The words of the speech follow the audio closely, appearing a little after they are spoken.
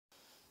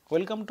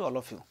Welcome to all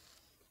of you.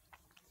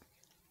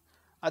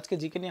 আজকে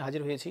GK নিয়ে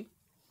হাজির হয়েছি।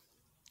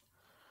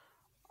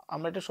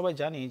 আমরা এটা সবাই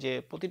জানি যে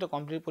প্রতিটা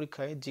কম্পিটিটিভ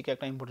পরীক্ষায় জিকে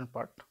একটা ইম্পর্টেন্ট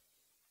পার্ট,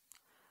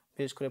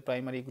 বিশেষ করে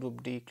primary, group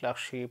D,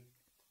 clerkship,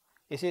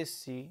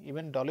 SSC,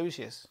 even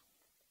WBCS.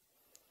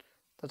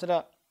 তাছাড়া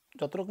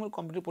যত রকমের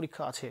কম্পিটিটিভ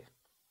পরীক্ষা আছে,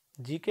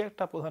 জিকে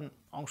একটা প্রধান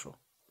অংশ।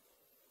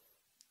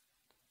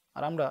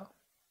 আর আমরা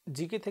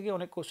জিকে থেকে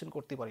অনেক কোশ্চেন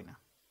করতে পারি না।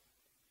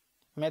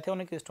 ম্যাথে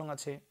অনেকে স্ট্রং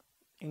আছে,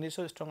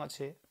 ইংলিশেও স্ট্রং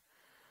আছে,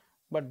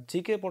 বাট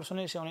জিকে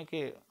পোর্শনে এসে অনেকে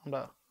আমরা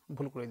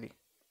ভুল করে দিই,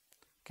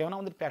 কেননা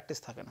আমাদের প্র্যাকটিস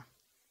থাকে না।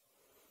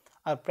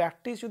 আর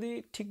প্র্যাকটিস যদি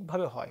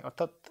ঠিকভাবে হয়,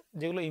 অর্থাৎ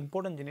যেগুলো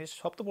ইম্পর্টেন্ট জিনিস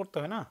সব তো পড়তে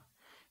হয় না,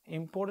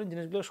 ইম্পর্টেন্ট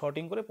জিনিসগুলো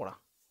শর্টিং করে পড়া,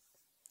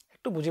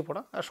 একটু বুঝে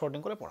পড়া আর শর্টিং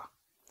করে পড়া।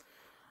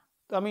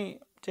 তো আমি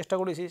চেষ্টা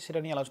করেছি সেটা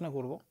নিয়ে আলোচনা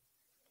করব।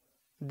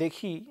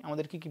 দেখি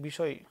আমাদের কী কী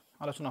বিষয়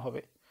আলোচনা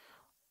হবে।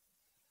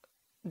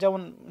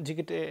 যেমন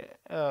জিকেতে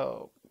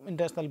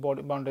ইন্টারন্যাশনাল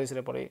বাউন্ডারিজের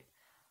ব্যাপারে,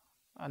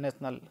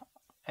 ন্যাশনাল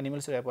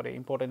অ্যানিমেলসের ব্যাপারে,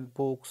 important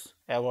books,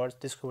 awards,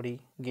 Discovery,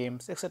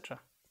 games etcetera,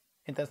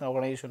 international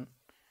organisation,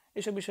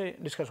 এইসব বিষয়ে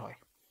ডিসকাস হয়।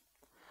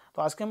 তো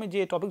আজকে আমি যে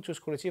টপিক চুজ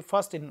করেছি,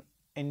 first in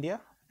India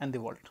and the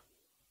world.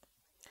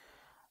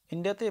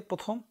 ইন্ডিয়াতে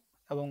প্রথম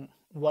এবং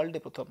ওয়ার্ল্ডে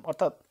প্রথম,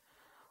 অর্থাৎ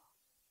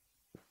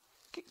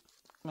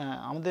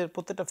আমাদের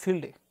প্রত্যেকটা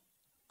ফিল্ডে,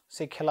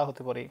 সে খেলা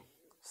হতে পারে,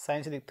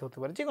 সায়েন্সে দেখতে হতে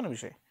পারে, যে কোনো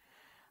বিষয়ে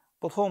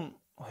প্রথম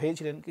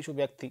হয়েছিলেন কিছু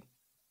ব্যক্তি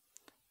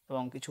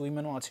এবং কিছু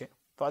উইমেনও আছে।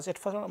 তো আজ এট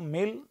ফার্স্ট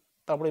মেল,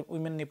 তারপরে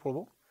উইমেন নিয়ে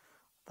পড়বো,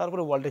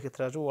 তারপরে ওয়ার্ল্ডের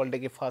ক্ষেত্রে আসবো, ওয়ার্ল্ডে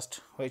গিয়ে ফার্স্ট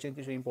হয়েছে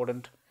কিছু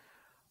ইম্পর্টেন্ট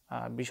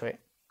বিষয়ে।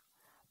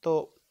 তো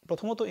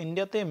প্রথমত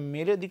ইন্ডিয়াতে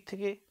মেলের দিক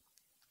থেকে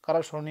কারা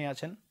স্মরণীয়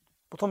আছেন,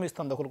 প্রথম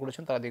স্থান দখল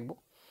করেছেন, তারা দেখব।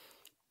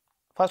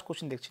 ফার্স্ট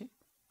কোশ্চেন দেখছি,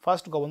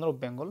 first governor of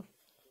Bengal,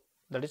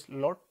 that is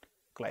Lord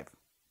Clive,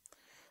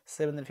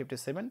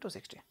 1757 to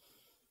 60।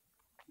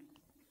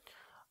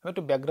 আমি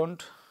একটু ব্যাকগ্রাউন্ড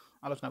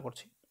আলোচনা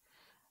করছি।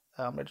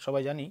 আমরা এটা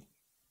সবাই জানি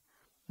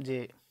যে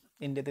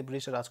ইন্ডিয়াতে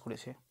ব্রিটিশরা রাজ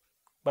করেছে,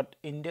 বাট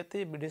ইন্ডিয়াতে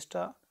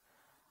ব্রিটিশরা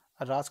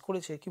রাজ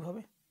করেছে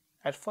কীভাবে?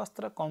 অ্যাট ফার্স্ট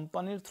তারা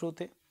কোম্পানির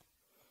থ্রুতে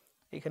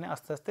এখানে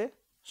আস্তে আস্তে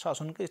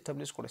শাসনকে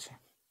এস্টাবলিশ করেছে,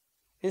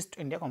 ইস্ট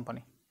ইন্ডিয়া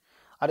কোম্পানি।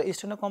 আর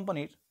ইস্ট ইন্ডিয়া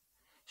কোম্পানির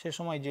সে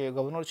সময় যে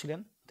গভর্নর ছিলেন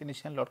তিনি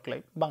ছিলেন লর্ড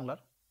ক্লাইভ, বাংলার।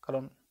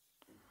 কারণ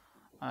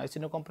ইস্ট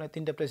ইন্ডিয়া কোম্পানির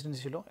 3টা প্রেসিডেন্সি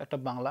ছিল, একটা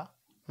বাংলা,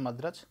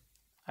 মাদ্রাজ,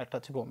 আর একটা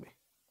হচ্ছে বোম্বে।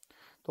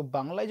 তো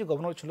বাংলায় যে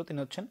গভর্নর ছিল তিনি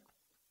হচ্ছেন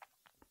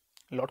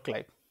লর্ড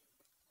ক্লাইভ।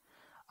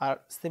 আর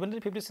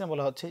 1757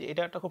 বলা হচ্ছে যে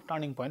এটা একটা খুব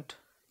টার্নিং পয়েন্ট।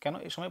 কেন?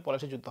 এই সময়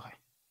পলাশীর যুদ্ধ হয়,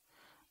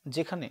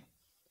 যেখানে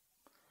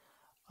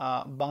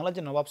বাংলার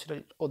যে নবাব ছিল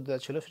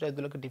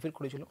সিরাজউদ্দৌলাকে ডিফিট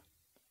করেছিল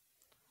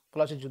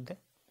পলাশীর যুদ্ধে।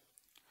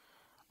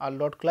 আর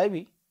Lord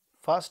ক্লাইভই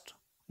first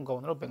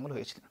governor of Bengal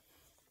হয়েছিলেন।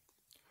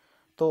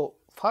 তো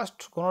first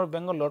governor of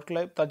Bengal Lord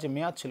Clive, তার যে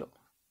মেয়াদ ছিল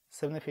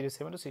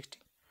 1757 to 60।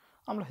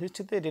 আমরা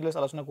হিস্ট্রিতে ডিটেলস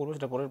আলোচনা করবো,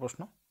 সেটা পরের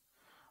প্রশ্ন।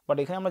 বাট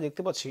এখানে আমরা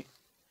দেখতে পাচ্ছি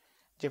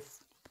যে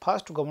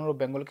first governor of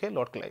বেঙ্গলকে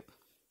Lord Clive.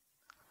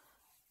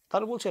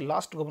 তার বলছে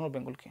last governor of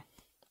বেঙ্গলকে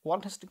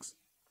Warren Hastings.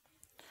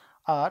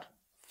 R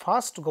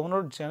first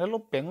governor general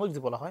of Bengal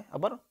যদি বলা হয়,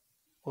 আবার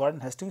ওয়ারেন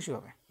হেস্টিংসই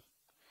হবে।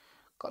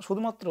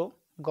 শুধুমাত্র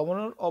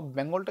গভর্নর অফ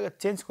বেঙ্গলটাকে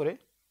চেঞ্জ করে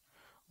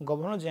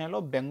গভর্নর জেনারেল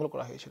অফ বেঙ্গল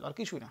করা হয়েছিল, আর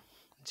কিছুই না।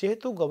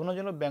 যেহেতু গভর্নর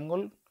জেনারেল অফ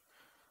বেঙ্গল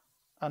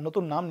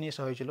নতুন নাম নিয়ে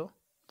আসা হয়েছিল,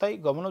 তাই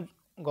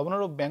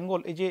গভর্নর অফ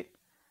বেঙ্গল এই যে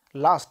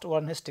লাস্ট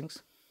ওয়ারেন হেস্টিংস,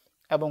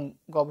 এবং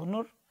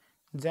গভর্নর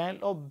জেনারেল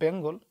অফ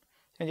বেঙ্গল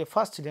যে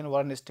ফার্স্ট ছিলেন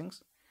ওয়ারেন হেস্টিংস,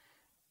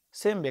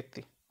 সেম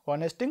ব্যক্তি,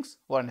 ওয়ারেন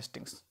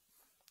হেস্টিংস।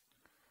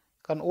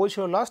 কারণ ওই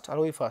ছিল লাস্ট আর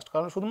ওই ফার্স্ট,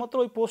 কারণ শুধুমাত্র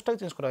ওই পোস্টটাকে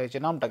চেঞ্জ করা হয়েছে,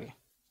 নামটাকে।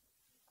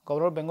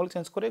 গভর্নর অফ বেঙ্গল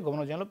চেঞ্জ করে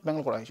গভর্নর জেনারেল অফ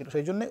বেঙ্গল করা হয়েছিল,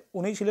 সেই জন্য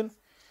উনিই ছিলেন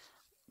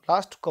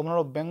লাস্ট গভর্নর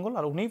অফ বেঙ্গল,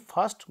 আর উনি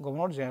first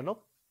governor general of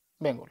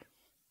Bengal.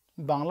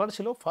 বাংলার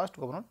ছিল ফার্স্ট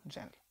গভর্নর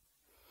জেনারেল।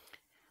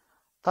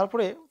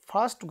 তারপরে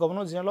first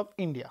governor general of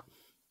India,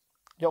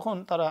 যখন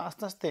তারা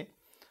আস্তে আস্তে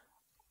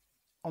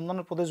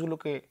অন্যান্য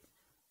প্রদেশগুলোকে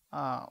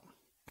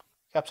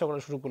ক্যাপচার করা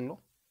শুরু করলো,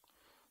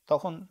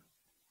 তখন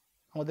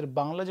আমাদের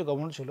বাংলা যে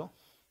গভর্নর ছিল,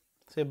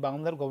 সে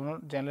বাংলার গভর্নর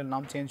জেনারেলের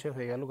নাম চেঞ্জ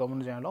হয়ে গেল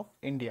গভর্নর জেনারেল অফ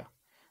ইন্ডিয়া।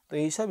 তো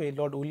এই হিসাবে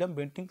লর্ড উইলিয়াম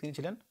বেন্টিং তিনি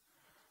ছিলেন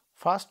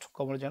first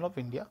governor general of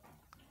India,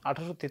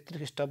 1833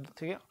 খ্রিস্টাব্দ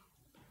থেকে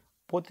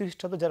 35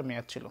 খ্রিস্টাব্দ যার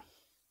মেয়াদ ছিল।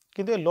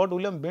 কিন্তু এই লর্ড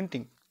উইলিয়াম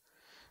বেন্টিং,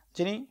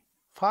 যিনি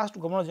first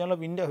governor general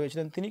of India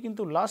হয়েছিলেন, তিনি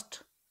কিন্তু last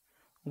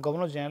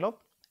governor general of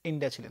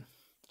India ছিলেন,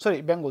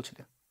 বেঙ্গল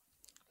ছিলেন,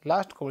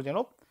 last governor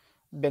general of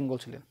Bengal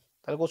ছিলেন।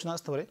 তাহলে কোশ্চেন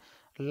আসতে পারে,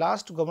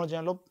 লাস্ট গভর্নর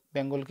জেনারেল অফ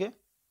বেঙ্গলকে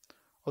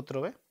উত্তর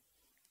হবে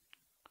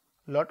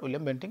Lord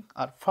William Bentinck,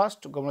 R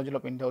first governor general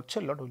of India হচ্ছে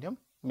Lord William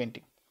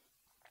Bentinck.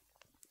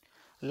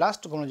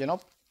 Last governor general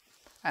of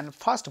and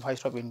first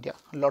viceroy of India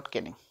Lord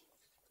Canning.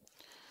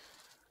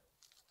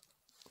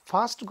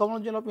 First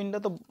governor general of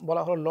India তো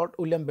বলা হলো Lord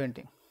William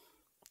Bentinck,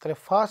 তাহলে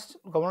first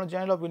governor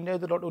general of India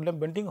যদি Lord William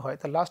Bentinck হয়,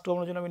 তাহলে last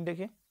governor general of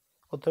ইন্ডিয়াকে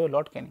হতে হবে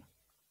লর্ড ক্যানিং।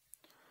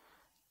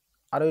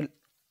 আর ওই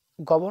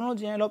গভর্নর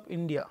জেনারেল অফ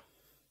ইন্ডিয়া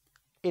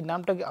এই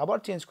নামটাকে আবার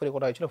চেঞ্জ করে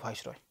করা হয়েছিল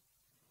ভাইসরয়,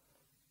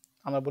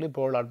 আমরা বলি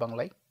বড় লাট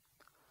বাংলায়।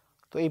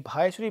 তো এই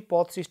ভাইসরয়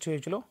পদ সৃষ্টি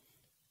হয়েছিল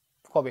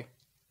কবে?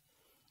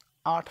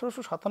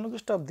 1857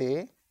 খ্রিস্টাব্দে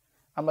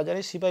আমরা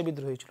জানি সিপাহী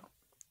বিদ্রোহ হয়েছিল।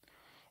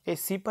 এই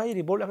সিপাহী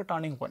রিভোল্ট একটা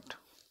টার্নিং পয়েন্ট,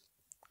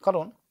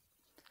 কারণ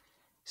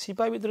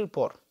সিপাহী বিদ্রোহের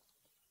পর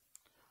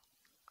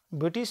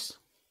ব্রিটিশ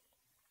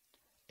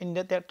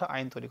ইন্ডিয়াতে একটা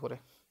আইন তৈরি করে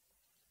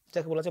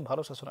যাকে বলা যায়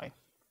ভারত শাসন আইন,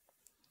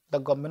 দ্য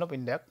গভর্নমেন্ট অফ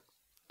ইন্ডিয়া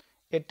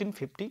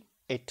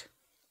 1858।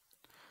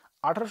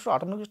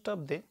 1858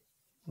 খ্রিস্টাব্দে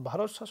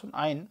ভারত শাসন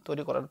আইন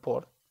তৈরি করার পর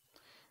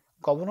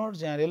গভর্নর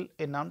জেনারেল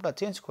এর নামটা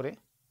চেঞ্জ করে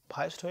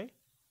ভাইসরয়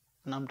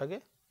নামটাকে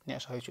নিয়ে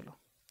আসা হয়েছিল।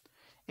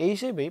 এই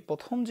হিসেবেই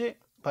প্রথম যে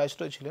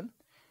ভাইসরয় ছিলেন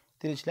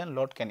তিনি ছিলেন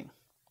Lord Canning.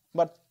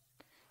 But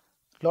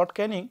Lord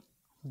Canning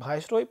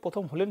viceroy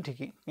প্রথম হলেন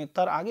ঠিকই, কিন্তু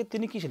তার আগে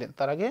তিনি কী ছিলেন?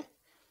 তার আগে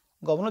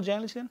গভর্নর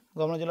জেনারেল ছিলেন,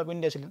 গভর্নর জেনারেল অফ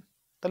ইন্ডিয়া ছিলেন।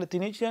 তাহলে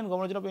তিনিই ছিলেন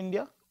governor general of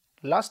India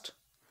last,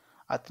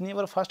 আর তিনি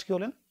এবার ফার্স্ট কী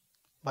হলেন?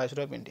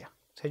 Viceroy of India.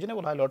 সেই জন্য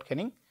বলা হয় Lord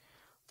Canning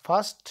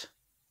first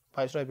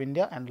viceroy of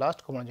India and last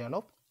governor general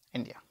of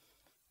India.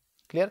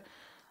 Clear?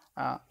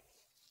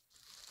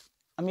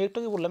 আমি একটু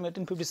আগে বললাম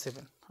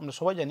 1857, আমরা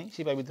সবাই জানি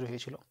সিপাহী বিদ্রোহ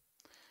হয়েছিল।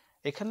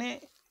 এখানে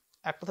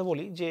এক কথা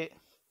বলি যে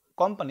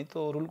কোম্পানি তো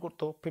রুল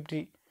করতো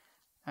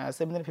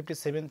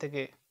 1757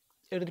 থেকে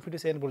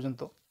 1857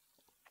 পর্যন্ত।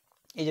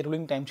 এই যে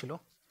রুলিং টাইম ছিল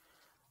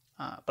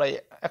প্রায়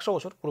 100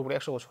 বছর, পুরোপুরি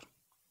 100 বছর।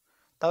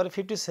 তাহলে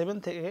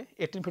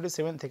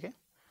 1857 থেকে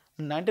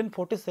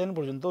 1947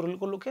 পর্যন্ত রুল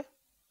করলো কে?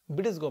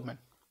 British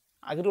government.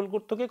 আগে রুল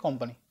করতো কে?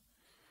 কোম্পানি।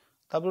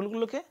 তারপর রুল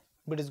করলো কে?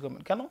 British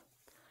government. কেন?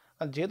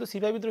 কারণ যেহেতু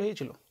সিপাহী বিদ্রোহ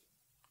হয়েছিল,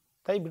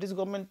 তাই ব্রিটিশ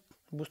গভর্নমেন্ট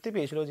বুঝতে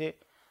পেরেছিল যে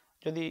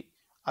যদি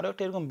আরও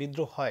একটা এরকম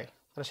বিদ্রোহ হয়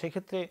তাহলে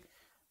সেক্ষেত্রে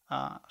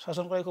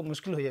শাসন করা খুব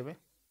মুশকিল হয়ে যাবে,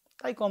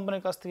 তাই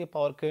কোম্পানির কাছ থেকে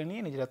পাওয়ার কেড়ে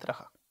নিয়ে নিজের হাতে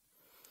রাখা।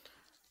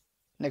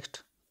 Next,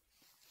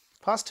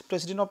 first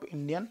president of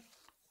Indian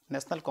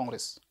national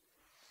Congress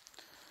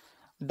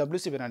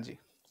WC Banerjee.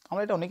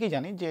 আমরা এটা অনেকেই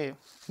জানি যে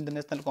ইন্ডিয়ান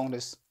ন্যাশনাল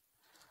কংগ্রেস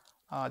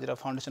যেটা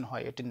ফাউন্ডেশন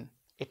হয়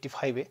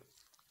 1885-এ।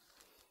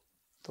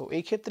 তো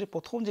এই ক্ষেত্রে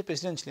প্রথম যে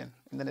প্রেসিডেন্ট ছিলেন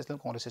ইন্ডিয়ান ন্যাশনাল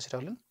কংগ্রেসের সেটা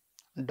হলেন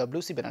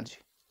WC Banerjee.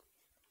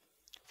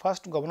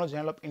 First governor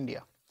general of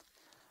India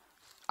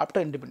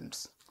after independence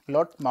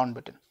Lord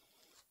Mountbatten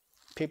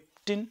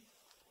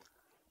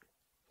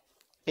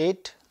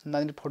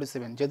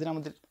 15/8/1947, যেদিন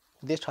আমাদের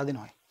দেশ স্বাধীন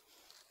হয়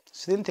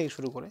সেদিন থেকে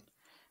শুরু করে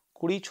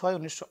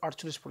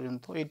 20/6/1948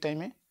 পর্যন্ত এই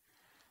টাইমে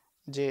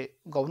যে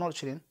গভর্নর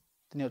ছিলেন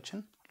তিনি হচ্ছেন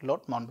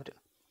লর্ড মাউন্টব্যাটেন।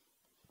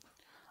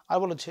 আর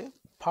বলেছে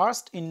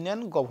first Indian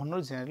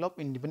governor general of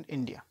independent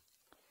India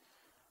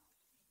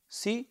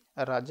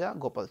রাজা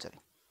গোপালচারী,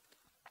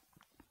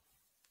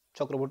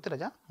 চক্রবর্তী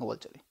রাজা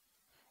গোপালচারী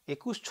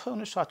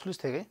 21/6/1948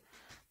 থেকে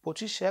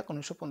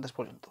 25/1/1950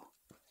 পর্যন্ত।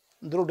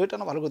 দুটো ডেট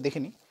আমরা ভালো করে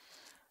দেখিনি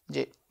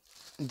যে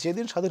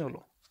যেদিন স্বাধীন হলো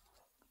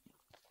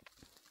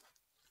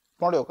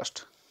 15 আগস্ট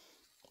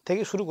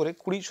থেকে শুরু করে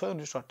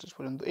 20/6/1948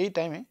 পর্যন্ত এই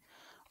টাইমে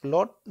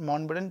লর্ড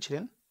মাউন্টব্যাটেন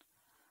ছিলেন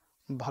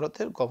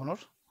ভারতের গভর্নর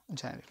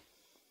জেনারেল।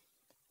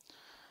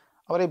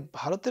 আবার এই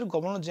ভারতের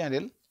গভর্নর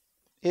জেনারেল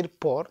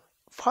এরপর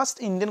ফার্স্ট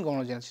ইন্ডিয়ান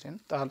গভর্নর জেনারেল ছিলেন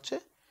তা হচ্ছে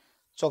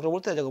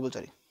চক্রবর্তী রাজা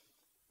গোপালচারী।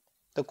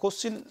 তো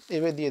কোশ্চিন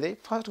এভাবে দিয়ে দেয়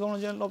first governor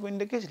general of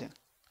India কে ছিলেন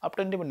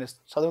আফটার ইন্ডিপেন্ডেন্স,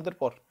 স্বাধীনতার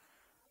পর?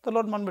 তো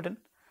লর্ড মাউন্টব্যাটেন।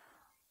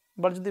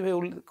 এবার যদি এভাবে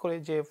উল্লেখ করে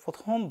যে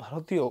প্রথম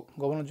ভারতীয়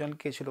গভর্নর জেনারেল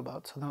কে ছিল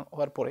ভারত স্বাধীন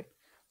হওয়ার পরে,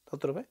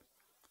 তত হবে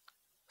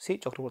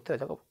চক্রবর্তী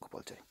রাজা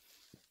Gopalachari.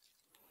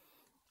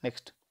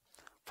 Next,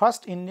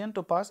 first Indian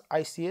to pass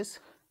ICS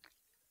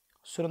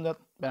Surendranath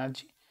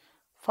Banerjee.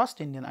 First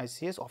Indian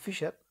ICS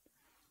officer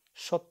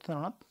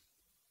Satyendranath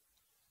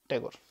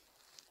Tagore.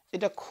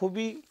 এটা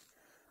খুবই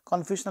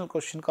কনফিউশনাল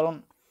কোশ্চেন, কারণ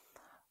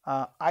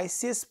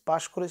ICS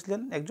পাস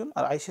করেছিলেন একজন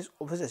আর ICS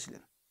অফিসার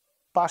ছিলেন।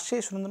 পাশে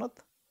সুরেন্দ্রনাথ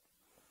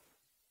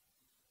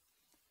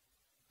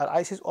আর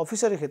ICS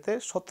অফিসারের ক্ষেত্রে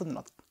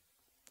সুরেন্দ্রনাথ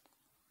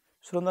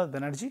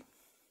ব্যানার্জি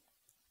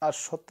আর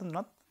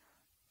সত্যেন্দ্রনাথ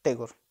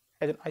ট্যাগর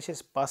একজন ICS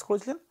পাস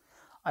করেছিলেন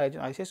আর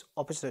একজন ICS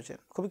অফিসার হয়েছেন।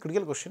 খুবই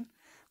ক্রিটিক্যাল কোশ্চেন।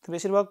 তো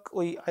বেশিরভাগ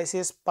ওই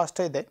ICS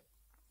পাসটাই দেয়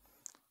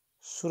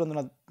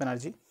সুরেন্দ্রনাথ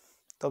ব্যানার্জি,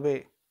 তবে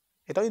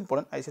এটাও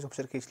ইম্পর্টেন্ট ICS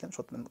অফিসার কে ছিলেন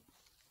Satyendranath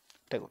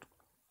Tagore.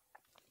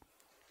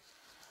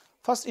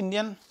 First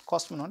Indian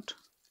cosmonaut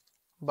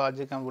বা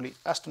যেটা আমরা বলি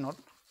অ্যাস্ট্রোনট,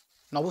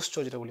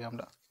 নভোশ্চর যেটা বলি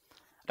আমরা,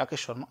 রাকেশ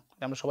শর্মা,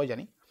 আমরা সবাই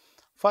জানি।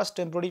 First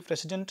temporary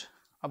president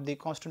of the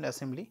constituent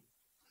assembly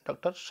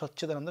doctor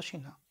সচ্চিদানন্দ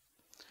সিনহা।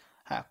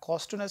 হ্যাঁ,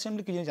 কনস্টিটিউয়েন্ট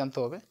অ্যাসেম্বলি কি জিনিস জানতে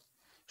হবে?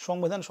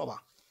 সংবিধান সভা।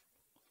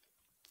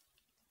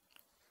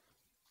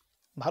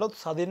 ভারত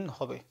স্বাধীন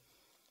হবে,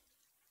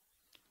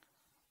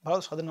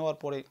 ভারত স্বাধীন হওয়ার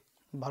পরে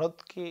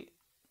ভারতকে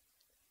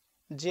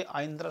যে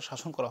আইন দ্বারা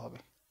শাসন করা হবে,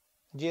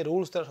 যে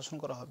রুলস দ্বারা শাসন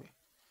করা হবে,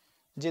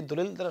 যে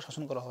দলিল দ্বারা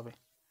শাসন করা হবে,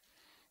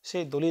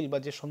 সেই দলিল বা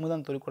যে সংবিধান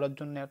তৈরি করার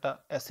জন্য একটা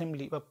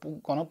অ্যাসেম্বলি বা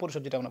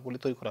গণপরিষদ যেটা আমরা বলি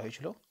তৈরি করা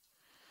হয়েছিল,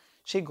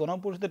 সেই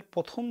গণপরিষদের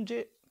প্রথম যে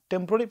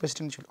টেম্পোরারি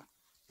প্রেসিডেন্ট ছিল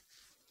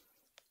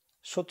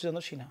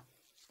সচ্চিদানন্দ সিনহা,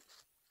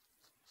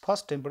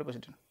 ফার্স্ট টেম্পোরারি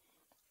প্রেসিডেন্ট।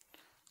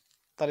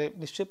 তাহলে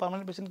নিশ্চয়ই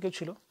পার্মানেন্ট প্রেসিডেন্ট কেউ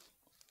ছিল,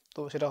 তো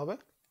সেটা হবে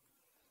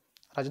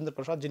রাজেন্দ্র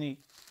প্রসাদ, যিনি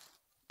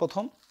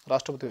প্রথম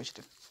রাষ্ট্রপতি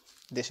হয়েছিলেন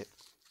দেশে।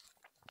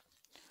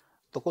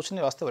 তো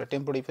কোশ্চেনে আসতে পারে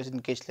টেম্পোরারি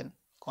প্রেসিডেন্ট কে ছিলেন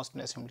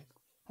কনস্টিটিউয়েন্ট অ্যাসেম্বলি,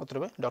 উত্তর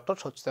হবে doctor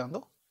Sachchidananda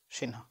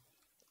Sinha.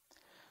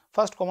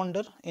 First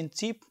commander in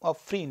chief of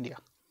free India,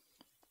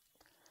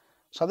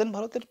 স্বাধীন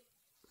ভারতের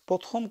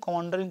প্রথম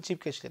কমান্ডার ইন চিফ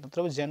কে ছিলেন? উত্তর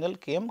হবে general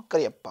KM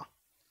Cariappa.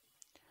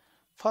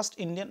 First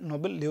Indian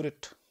Nobel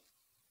লিউরেট,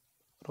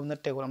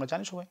 Rabindranath Tagore, আমরা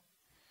জানি সবাই।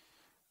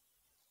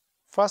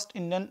 ফার্স্ট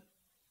ইন্ডিয়ান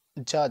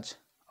জাজ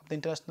of the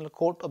international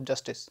court of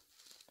justice,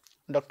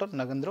 doctor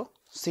Nagendra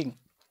Singh.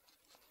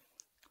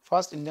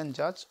 First Indian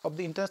জাজ of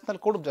the international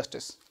court of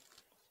justice.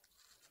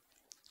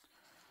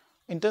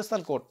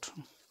 International court,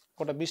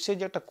 গোটা বিশ্বের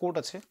যে একটা কোর্ট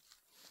আছে,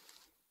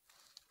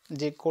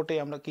 যে কোর্টে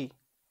আমরা কি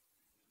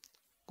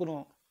কোনো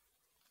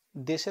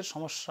দেশের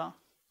সমস্যা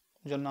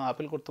জন্য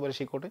আপিল করতে পারি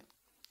সেই কোর্টে,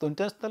 তো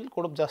ইন্টারন্যাশনাল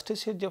কোর্ট অফ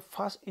জাস্টিসের যে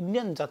ফার্স্ট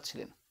ইন্ডিয়ান জাজ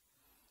ছিলেন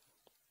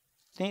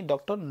তিনি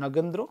ডক্টর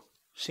নাগেন্দ্র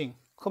সিং।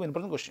 খুব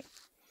important question.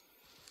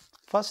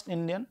 First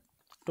Indian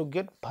to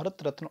get Bharat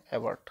Ratna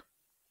award,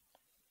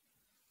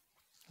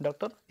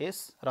 doctor S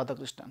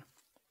Radhakrishnan.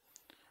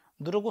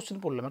 দুটো কোশ্চেন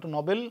পড়লাম, একটা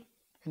নোবেল,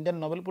 ইন্ডিয়ান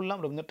নোবেল পড়লাম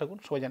রবীন্দ্রনাথ ঠাকুর,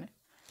 সবাই জানে।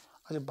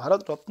 আজ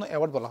ভারত রত্ন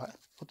অ্যাওয়ার্ড বলা হয়,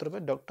 উত্তর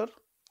হবে doctor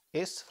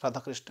S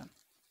Radhakrishnan.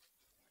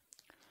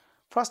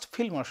 First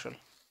field marshal,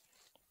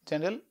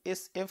 general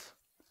SF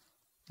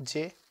J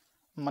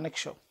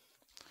Manekshaw.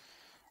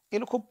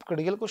 এগুলো খুব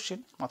ক্রিটিক্যাল কোশ্চেন,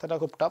 মাথাটা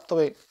খুব টাফ,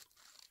 তবে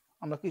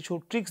আমরা কিছু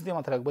ট্রিক্স দিয়ে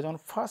মাথায় রাখবো। যেমন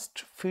first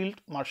field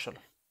marshal,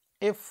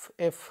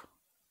 FF,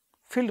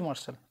 field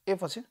marshal F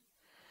আছে,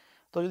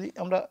 তো যদি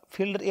আমরা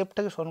ফিল্ডের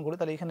Fটাকে স্মরণ করি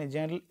তাহলে এখানে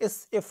জেনারেল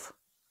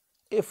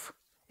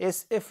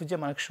SF J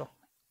মানেকশ,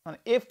 মানে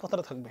F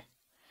কথাটা থাকবে।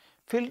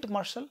 ফিল্ড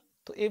মার্শাল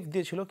তো F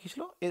দিয়েছিল, কি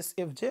ছিল?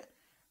 SF J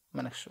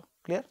Manekshaw.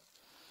 Clear?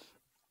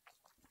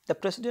 The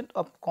president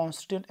of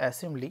constituent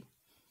assembly,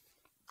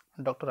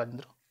 doctor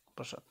Rajendra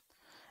Prasad.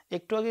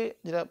 একটু আগে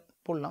যেটা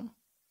পড়লাম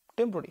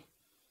টেম্পোরারি,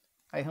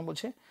 আর এখানে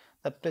বলছে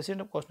the president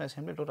of constituent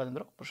assembly doctor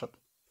Rajendra Prasad.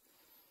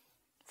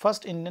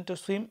 First Indian to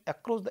swim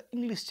across the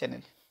English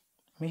channel,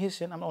 Mihir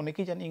Sen. আমরা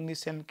অনেকেই জানি ইংলিশ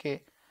চ্যানেলকে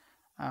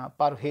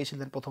পার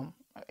হয়েছিলেন প্রথম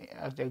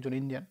একজন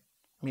Indian,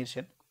 Mihir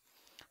Sen.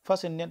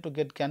 First Indian to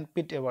get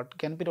Jnanpith award,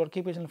 Jnanpith award কে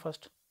পেয়েছিলেন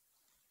first?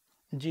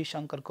 G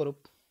Shankar Kurup.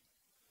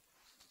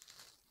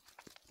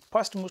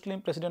 First Muslim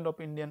president of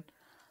Indian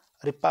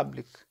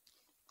Republic,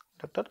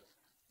 doctor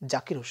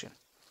Zakir Hossain.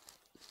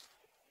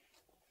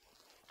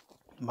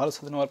 Bharat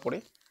স্বাধীন হওয়ার পরে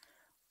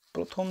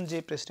প্রথম যে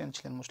প্রেসিডেন্ট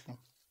ছিলেন মুসলিম,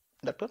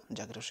 doctor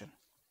Zakir Hossain.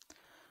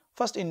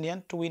 First Indian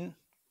to win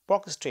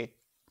পক straight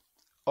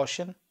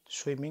ocean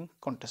swimming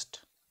contest,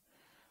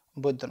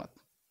 Baidyanath.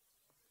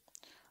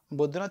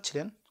 Baidyanath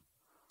ছিলেন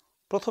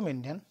প্রথম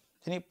ইন্ডিয়ান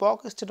যিনি পক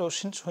স্ট্রেট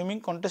ওশেন সুইমিং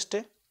কন্টেস্টে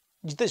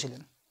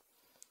জিতেছিলেন।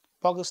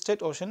 পক স্ট্রেট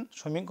ওশেন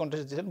সুইমিং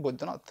কন্টেস্টে জিতেছিলেন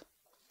Baidyanath.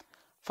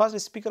 First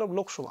speaker of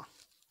Lok Sabha,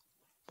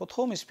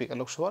 প্রথম স্পিকার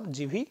লোকসভার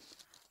GV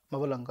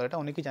মাবলঙ্কর, এটা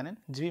অনেকেই জানেন।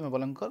 GV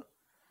মাবলঙ্কর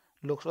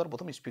লোকসভার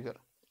প্রথম speaker.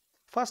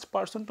 First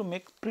person to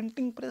make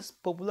printing press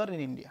popular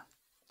in India,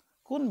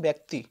 কোন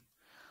ব্যক্তি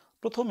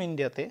প্রথম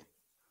ইন্ডিয়াতে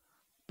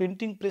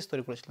প্রিন্টিং প্রেস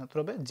তৈরি করেছিলেন?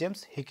 তবে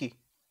James Hicky.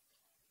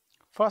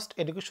 First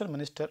education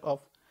minister of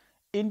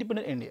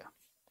independent India,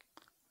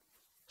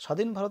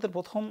 স্বাধীন ভারতের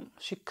প্রথম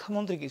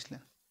শিক্ষামন্ত্রী কে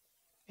ছিলেন?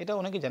 এটা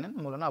অনেকেই জানেন,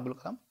 Maulana Abul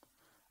Kalam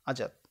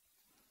Azad.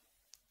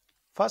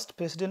 First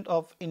president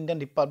of Indian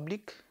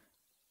Republic,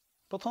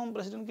 প্রথম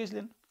প্রেসিডেন্ট কে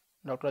ছিলেন?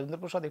 ডক্টর রাজেন্দ্র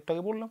প্রসাদ, একটু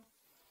আগে বললাম।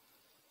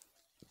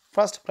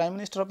 First prime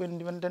minister of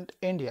independent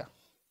India,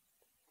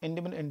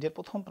 independent ইন্ডিয়ার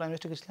প্রথম প্রাইম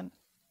মিনিস্টার কে ছিলেন?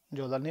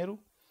 Jawaharlal Nehru.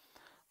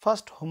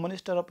 First home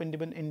minister of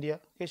independent India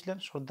কে ছিলেন?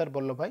 সর্দার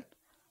বল্লভভাই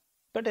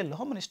প্যাটেল,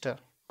 হোম মিনিস্টার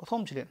প্রথম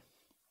ছিলেন।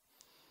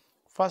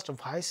 First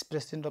vice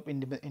president of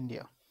independent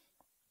India,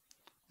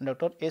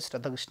 doctor S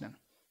Radhakrishnan.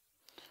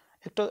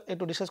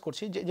 একটু ডিসকাস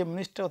করছি যে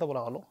মিনিস্টার কথা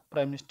বলা হলো,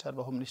 প্রাইম মিনিস্টার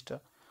বা হোম মিনিস্টার,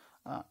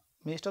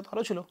 মিনিস্টার তো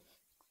আরও ছিল,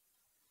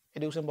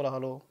 এডুকেশন বলা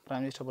হলো,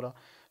 প্রাইম মিনিস্টার বলা,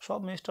 সব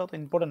মিনিস্টার তো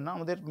ইম্পর্টেন্ট না।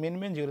 আমাদের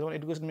মেন যেগুলো, যেমন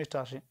এডুকেশন মিনিস্টার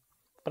আসে,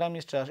 প্রাইম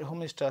মিনিস্টার আসে, হোম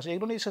মিনিস্টার আসে,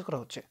 এগুলো নিয়ে ডিসকাস করা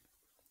হচ্ছে।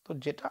 তো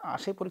যেটা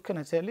আসে পরীক্ষা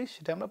ন্যাচারালি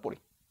সেটা আমরা পড়ি,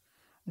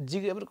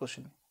 জিজ্ঞাসার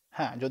কোশ্চেন।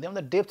 হ্যাঁ, যদি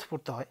আমাদের ডেপথ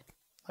পড়তে হয়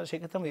তাহলে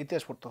সেক্ষেত্রে আমাদের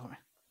ইতিহাস পড়তে হবে,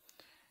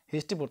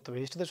 হিস্ট্রি পড়তে হবে।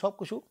 হিস্ট্রিতে সব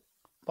কিছু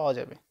পাওয়া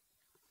যাবে,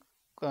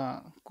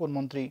 কোন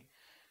মন্ত্রী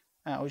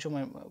ওই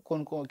সময়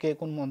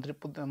কোন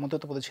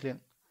মন্ত্রিত্ব পদে ছিলেন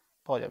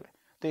পাওয়া যাবে।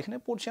 তো এখানে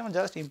পড়ছি আমরা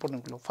just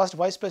ইম্পর্টেন্টগুলো। First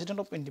vice president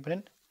of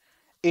independent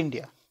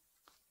India,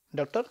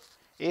 doctor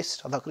S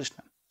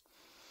Radhakrishnan.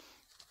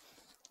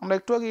 আমরা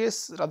একটু আগে S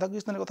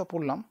রাধাকৃষ্ণনের কথা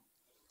পড়লাম,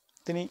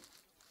 তিনি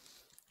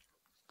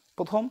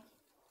প্রথম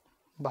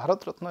ভারত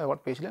রত্ন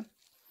অ্যাওয়ার্ড পেয়েছিলেন,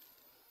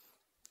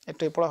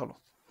 একটু পড়া হলো।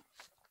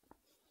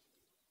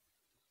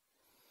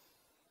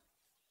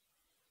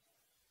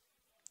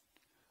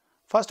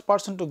 ফার্স্ট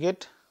পার্সন টু গেট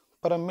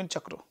পরমবীর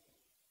চক্র,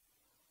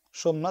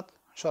 সোমনাথ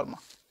শর্মা।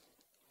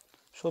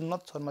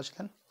 সোমনাথ শর্মা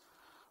ছিলেন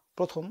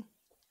প্রথম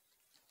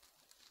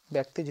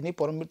ব্যক্তি যিনি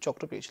পরমবীর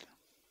চক্র পেয়েছিলেন।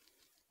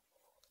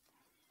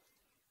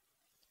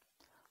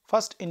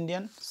 First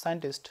Indian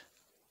scientist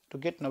to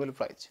get Nobel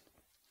prize,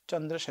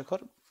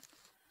 Chandrashekhar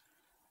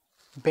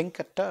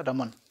ভেঙ্কট্টা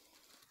Raman.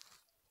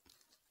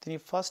 তিনি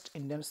ফার্স্ট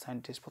ইন্ডিয়ান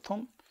সায়েন্টিস্ট, প্রথম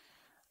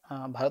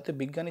ভারতীয়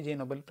বিজ্ঞানী যে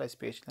নোবেল প্রাইজ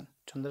পেয়েছিলেন,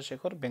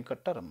 চন্দ্রশেখর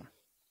ভেঙ্কট্টা রমন।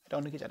 এটা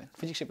অনেকেই জানেন।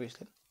 ফিজিক্সে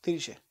পেয়েছিলেন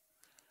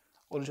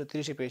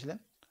 1930 পেয়েছিলেন।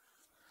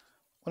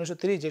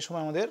 1930 যে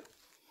সময় আমাদের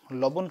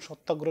লবণ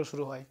সত্যাগ্রহ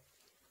শুরু হয়,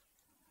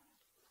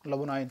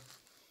 লবণ আইন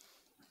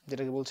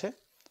যেটাকে বলছে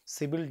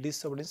সিভিল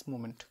ডিসঅবিডিয়েন্স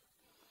মুভমেন্ট,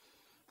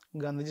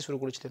 গান্ধীজি শুরু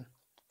করেছিলেন।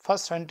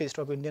 First scientist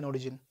of Indian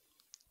origin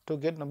to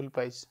get Nobel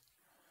prize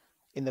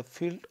in the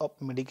field of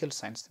medical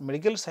science,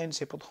 medical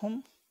সায়েন্সে প্রথম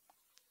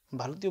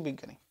ভারতীয়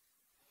বিজ্ঞানী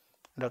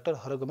ডক্টর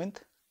হরগোবিন্দ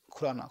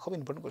খুরানা। খুব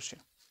ইম্পর্টেন্ট কোশ্চেন,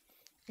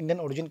 ইন্ডিয়ান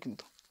অরিজিন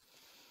কিন্তু।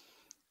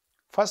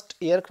 First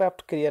aircraft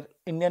carrier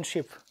Indian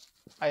sheep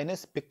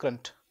INS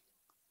Vikrant,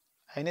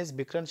 INS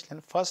Vikrant ছিলেন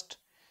first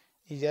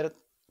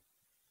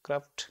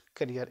aircraft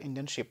carrier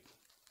Indian sheep.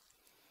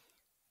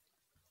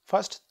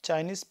 First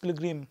Chinese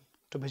pilgrim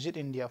to visit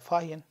India ফা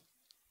Hien,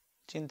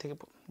 চীন থেকে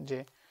যে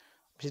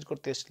ভিজিট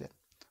করতে এসেছিলেন।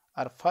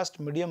 আর ফার্স্ট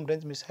মিডিয়াম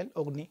রেঞ্জ মিসাইল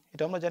অগ্নি,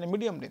 এটা আমরা জানি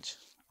মিডিয়াম রেঞ্জ,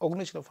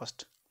 অগ্নি ছিল first.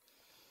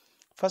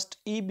 First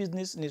E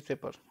business news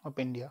paper of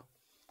India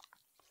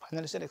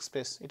financial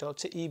express, এটা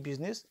হচ্ছে ই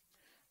বিজনেস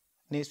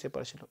নিউজ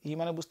পেপার ছিল। ই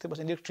মানে বুঝতে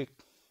পারছেন ইলেকট্রিক,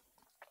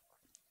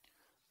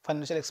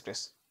 ফাইন্যান্সিয়াল এক্সপ্রেস।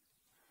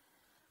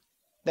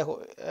 দেখো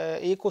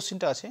এই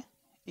কোশ্চেনটা আছে,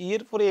 ই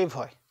এর পরে এফ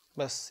হয়,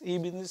 ব্যাস ই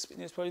বিজনেস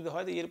নিউজ পেপার যদি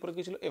হয় তো এর পরে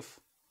কি ছিল এফ,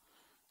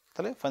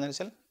 তাহলে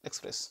ফাইন্যান্সিয়াল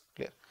এক্সপ্রেস।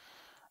 ক্লিয়ার,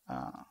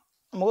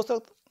 মুখস্থ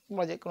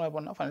বাজে কোনো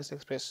ব্যাপার না। Financial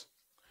express.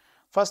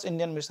 First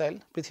Indian missile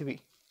পৃথিবী,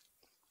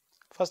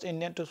 first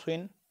Indian to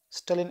win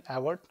Stalin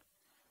award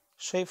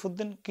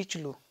Saifuddin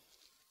Kitchlew,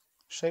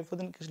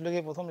 Saifuddin কিচলুকে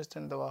প্রথম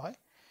স্টালিন দেওয়া হয়।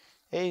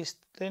 এই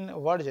স্টালিন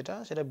অ্যাওয়ার্ড যেটা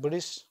সেটা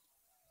ব্রিটিশ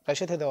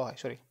রাশিয়া থেকে দেওয়া হয়,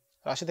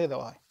 রাশিয়া থেকে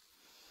দেওয়া হয়।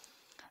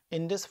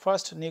 India's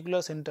first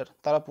nuclear centre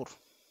Tarapur,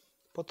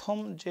 প্রথম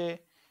যে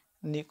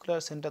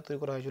নিউক্লিয়ার সেন্টার তৈরি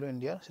করা হয়েছিল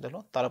ইন্ডিয়ার সেটা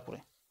হলো তারাপুরে।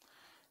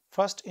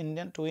 First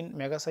Indian to win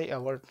ম্যাগাসাই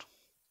award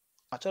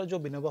আচার্য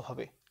বিনোবা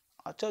ভাবে,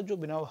 আচার্য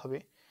বিনোবা ভাবে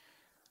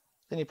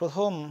তিনি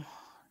প্রথম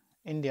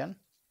ইন্ডিয়ান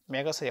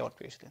ম্যাগাসাই অ্যাওয়ার্ড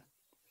পেয়েছিলেন।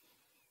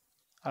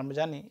 আর আমরা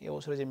জানি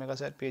এবছরে যে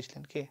ম্যাগাসাই অ্যাওয়ার্ড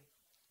পেয়েছিলেন কে,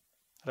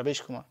 rubbish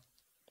Kumar,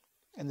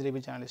 NDTV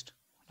journalist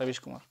rubbish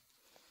Kumar.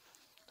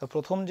 তো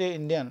প্রথম যে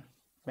ইন্ডিয়ান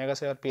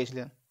ম্যাগাসাই অ্যাওয়ার্ড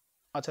পেয়েছিলেন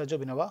আচার্য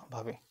বিনোবা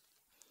ভাবে।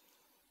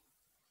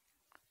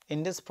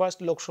 India's first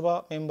Lok Sabha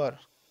member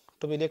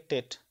two B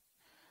elected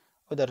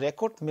with the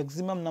record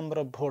maximum number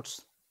of votes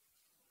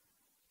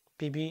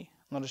PV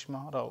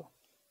Narasimha রাও।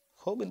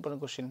 খুব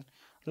ইম্পর্টেন্ট কোশ্চেন,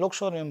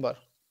 লোকসভার মেম্বার,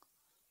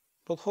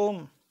 প্রথম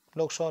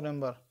লোকসভার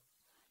মেম্বার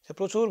সে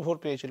প্রচুর ভোট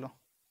পেয়েছিল,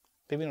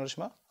 PV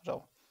Narasimha Rao.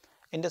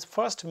 India's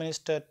first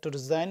minister to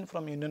resign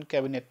from union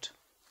cabinet,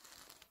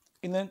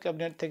 union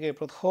cabinet থেকে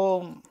প্রথম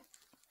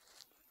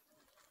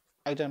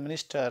একজন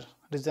minister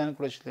resign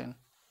করেছিলেন,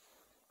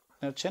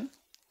 তিনি হচ্ছেন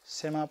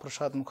শ্যামা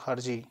প্রসাদ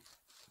মুখার্জি,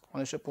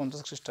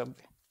 1950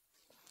 খ্রিস্টাব্দে।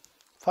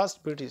 First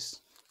British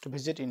to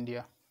visit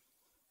India,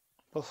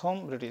 প্রথম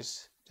ব্রিটিশ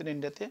যিনি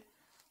ইন্ডিয়াতে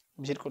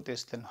ভিজিট করতে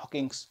এসেছিলেন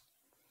হকিংস।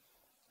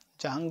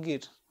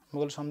 জাহাঙ্গীর,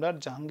 মুঘল সম্রাট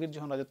জাহাঙ্গীর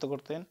যখন রাজত্ব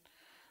করতেন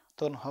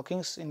তখন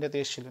হকিংস ইন্ডিয়াতে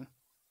এসেছিলেন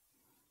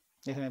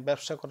এখানে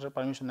ব্যবসা করার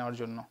পারমিশন নেওয়ার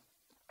জন্য।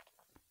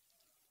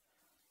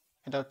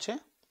 এটা হচ্ছে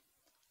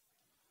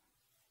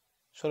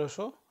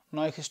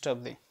 1609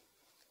 খ্রিস্টাব্দে।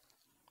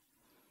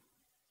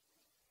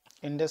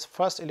 India's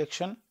first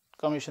election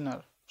commissioner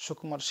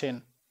Sukumar Sen,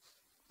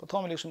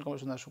 প্রথম election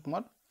commissioner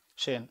Sukumar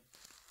Sen.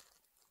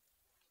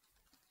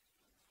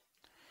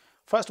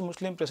 First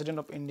Muslim president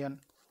of Indian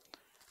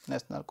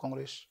national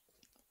Congress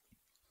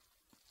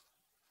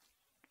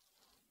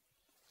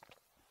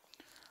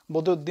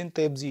Badruddin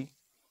Tyabji,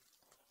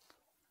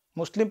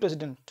 Muslim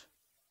president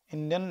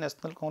Indian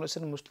national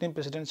কংগ্রেসের মুসলিম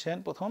প্রেসিডেন্ট ছিলেন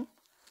প্রথম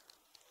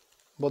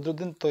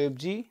বদরুদ্দিন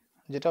তৈয়বজি,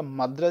 যেটা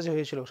মাদ্রাজে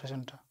হয়েছিল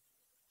সেশনটা।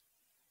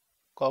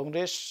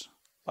 কংগ্রেস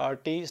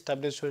পার্টি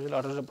স্টাবলিশ হয়েছিল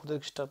 1832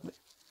 খ্রিস্টাব্দে।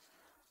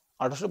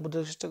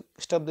 1832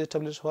 খ্রিস্টাব্দে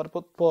স্টাবলিশ হওয়ার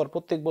পর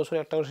প্রত্যেক বছর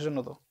একটা করে সেশন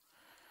হতো।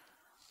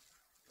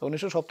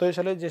 1927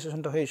 সালে যে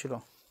সেশনটা হয়েছিল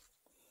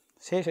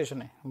সেই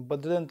সেশনে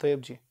বদরুদ্দিন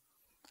তৈয়বজি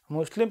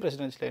মুসলিম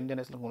প্রেসিডেন্ট ছিলেন ইন্ডিয়ান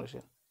ন্যাশনাল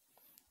কংগ্রেসের,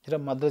 যেটা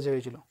মাদ্রাজে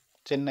হয়েছিল,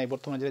 চেন্নাই,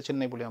 বর্তমানে যেটা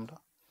চেন্নাই বলি আমরা।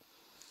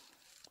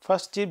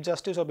 First chief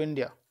justice of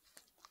India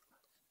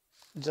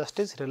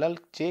justice Hiralal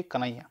J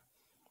Kanaiya,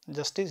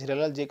 justice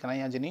Hiralal J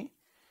Kanaiya যিনি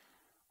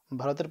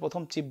ভারতের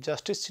প্রথম চিফ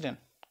জাস্টিস ছিলেন।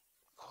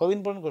 খুব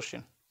important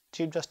question,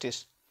 chief justice.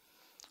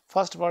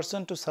 First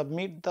person to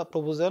submit the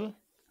proposal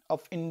of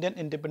Indian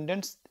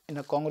independence in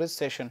a Congress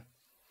session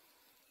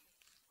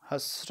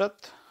হজরত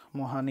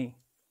মোহানি,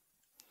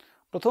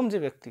 প্রথম যে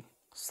ব্যক্তি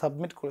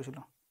সাবমিট করেছিল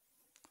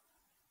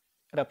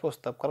এটা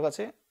প্রস্তাব কার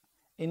কাছে,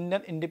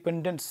 ইন্ডিয়ান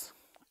ইন্ডিপেন্ডেন্স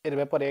এর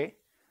ব্যাপারে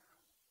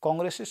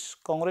কংগ্রেস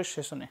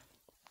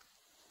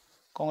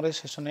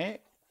সেশনে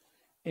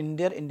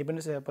ইন্ডিয়ার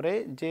ইন্ডিপেন্ডেন্সের ব্যাপারে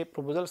যে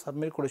প্রপোজাল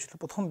সাবমিট করেছিল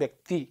প্রথম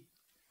ব্যক্তি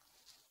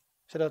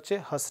সেটা হচ্ছে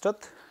হজরত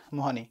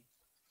Mohani.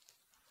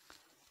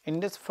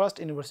 India's first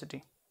university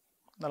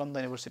Nalanda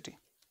university.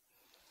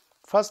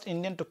 First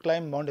Indian to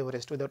climb Mount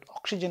Everest without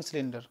oxygen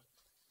cylinder,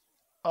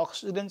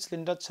 oxygen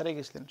cylinder ছাড়াই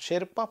গেছিলেন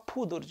শেরপা ফু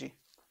দর্জি।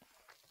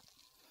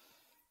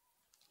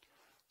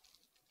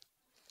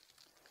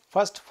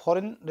 First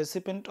foreign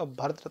recipient of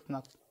Bharat Ratna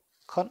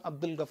Khan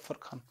Abdul Ghaffar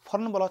Khan.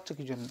 Foreign বলা হচ্ছে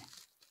কি জন্যে,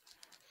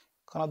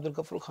 খান আব্দুল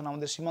গফর খান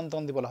আমাদের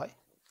সীমান্তবন্দি বলা হয়,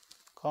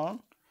 কারণ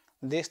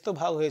দেশ তো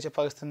ভাগ হয়েছে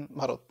পাকিস্তান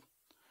ভারত,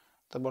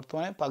 তো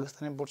বর্তমানে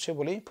পাকিস্তানে পড়ছে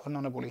বলেই ফরেন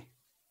আমরা বলি।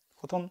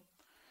 প্রথম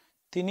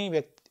তিনি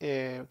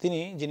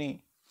যিনি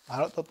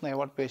ভারতরত্ন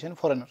অ্যাওয়ার্ড পেয়েছেন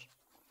foreigner,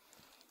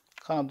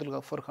 Khan Abdul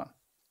Ghaffar Khan.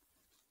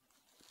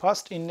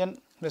 First Indian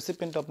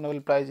recipient of Nobel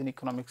prize in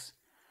economics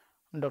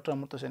doctor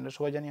Amartya Sen.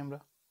 সবাই জানি আমরা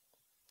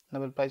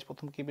নোবেল প্রাইজ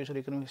প্রথম কি পেয়েছিল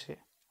ইকোনমিক্সে?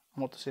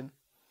 Amartya Sen.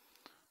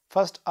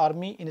 First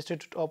army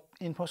institute of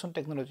information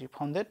technology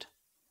founded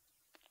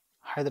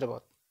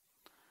Hyderabad,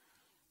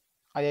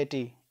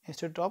 IIT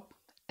institute of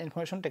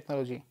information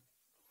technology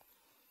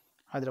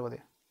হায়দ্রাবাদে।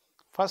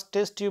 First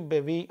test tube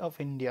baby of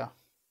India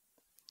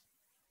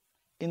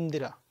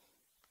Indira,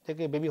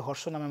 যাকে baby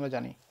Harsh নামে আমরা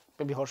জানি,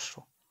 baby Harsh,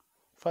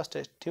 first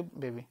test tube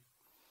baby.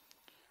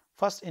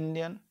 First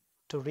Indian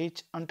to reach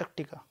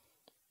Antarctica,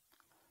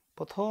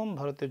 প্রথম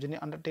ভারতীয় যিনি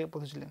আন্টার্কটিকা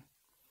পৌঁছেছিলেন,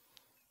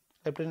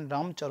 lieutenant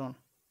Ram Charan.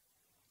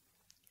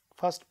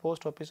 First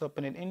post office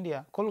open in India,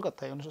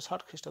 কলকাতায়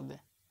 1960 খ্রিস্টাব্দে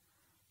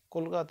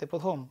কলকাতাতে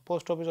প্রথম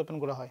পোস্ট অফিস ওপেন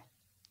করা হয়,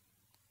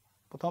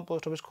 প্রথম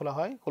পোস্ট অফিস খোলা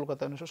হয়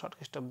কলকাতায় 1960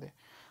 খ্রিস্টাব্দে।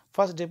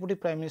 First deputy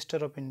prime minister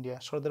of India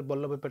Sardar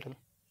Vallabhbhai Patel,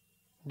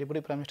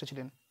 deputy prime minister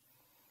ছিলেন।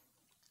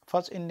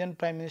 First Indian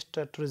prime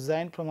minister to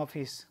resign from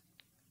office,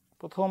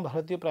 প্রথম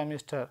ভারতীয় প্রাইম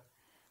মিনিস্টার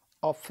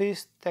অফিস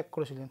ত্যাগ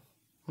করেছিলেন,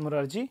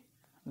 মোরারজি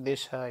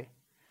দেশাই।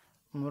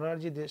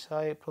 মোরারজি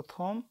দেশাই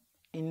প্রথম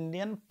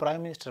ইন্ডিয়ান প্রাইম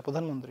মিনিস্টার,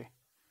 প্রধানমন্ত্রী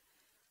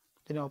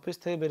যিনি অফিস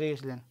থেকে বেরিয়ে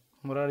গেছিলেন,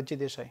 Morarji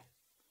Desai.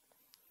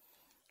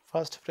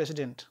 First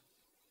president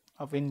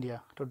of India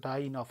to die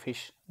in office,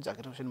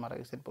 Zakir Hossain মারা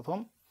গেছিলেন, প্রথম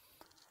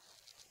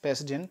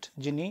প্রেসিডেন্ট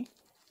যিনি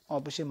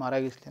অফিসে মারা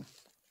গেছিলেন।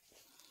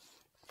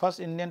 First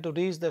Indian to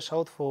reach the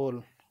south pole,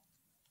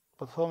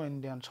 প্রথম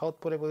ইন্ডিয়ান সাউথ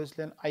পোলে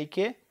পৌঁছেছিলেন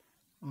আইকে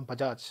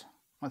বাজাজ।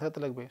 মাথায় রাখতে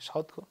লাগবে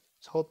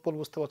সাউথ পোল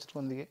বুঝতে পারছেন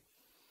কোন দিকে?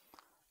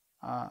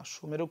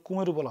 সুমেরু,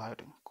 কুমেরু বলা হয়,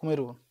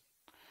 কুমেরু।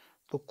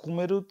 তো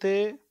কুমেরুতে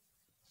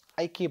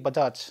আইকে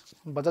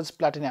বাজাজ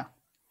প্লাটিনা,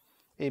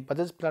 এই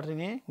বাজাজ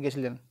প্লাটিনা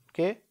গেছিলেন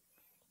কে?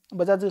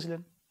 বাজাজ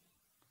গেছিলেন।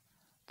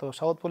 তো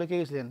সাউথ পোলে কে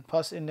গেছিলেন?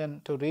 First Indian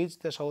to reach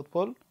the south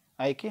pole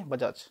আইকে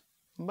বাজাজ।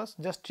 বাস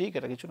জাস্ট ঠিক,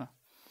 এটা কিছু না।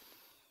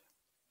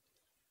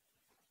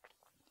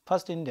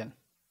 First Indian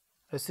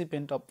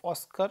recipient of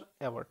Oscar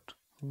award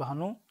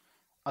Bhanu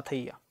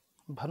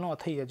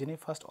Athaiya যিনি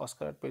ফার্স্ট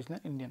অস্কার অ্যাওয়ার্ড পেয়েছিলেন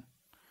ইন্ডিয়ান।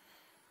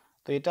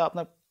 তো এটা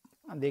আপনার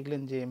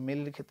দেখলেন যে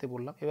মেলের ক্ষেত্রে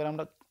বললাম, এবার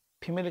আমরা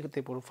ফিমেলের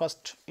ক্ষেত্রে পড়ব।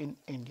 ফার্স্ট ইন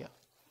ইন্ডিয়া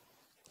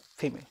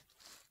ফিমেল,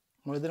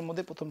 মহিলাদের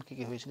মধ্যে প্রথম কে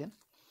কে হয়েছিলেন?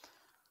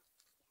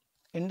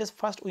 India's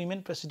first women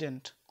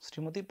president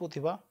Shrimati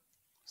প্রতিভা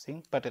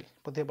Patel.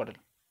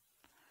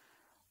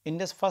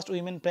 India's first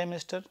women prime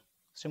minister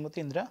Shrimati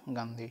Indira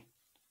Gandhi.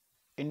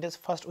 India's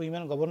first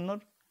women governor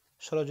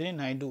Sarojini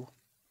Naidu.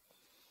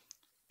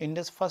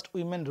 India's first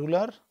women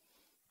ruler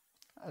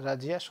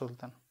Razia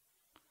সুলতান।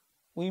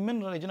 উইমেন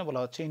রুলার এই জন্য বলা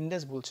হচ্ছে,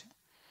 ইন্ডিয়াস বলছে,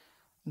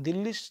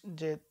 দিল্লির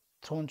যে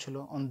থ্রোন ছিল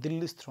অন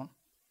দিল্লির থ্রোন,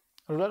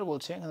 রুলার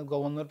বলছে, এখানে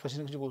গভর্নর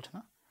প্রেসিডেন্ট কিছু বলছে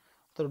না।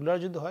 তো রুলার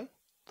যদি হয়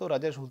তো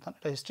রাজিয়া সুলতান,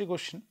 এটা হিস্ট্রি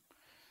কোশ্চেন।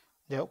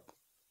 যাই হোক,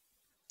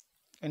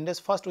 India's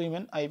first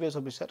women IPS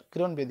officer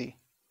কিরণ বেদি।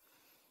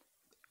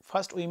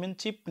 First women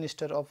chief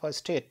minister of a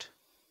state,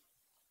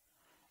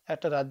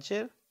 একটা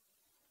রাজ্যের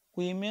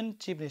উইমেন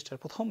চিফ মিনিস্টার,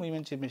 প্রথম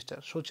women chief minister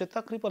Sucheta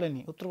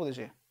Kripalani,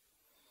 উত্তরপ্রদেশে।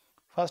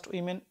 ফার্স্ট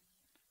উইমেন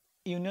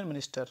ইউনিয়ন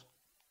মিনিস্টার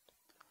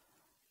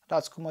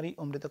রাজকুমারী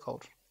অমৃতা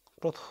কৌর।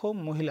 প্রথম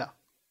মহিলা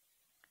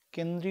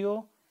কেন্দ্রীয়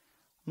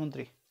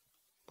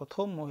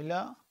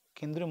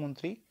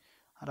মন্ত্রী,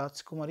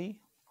 রাজকুমারী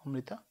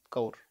Amrita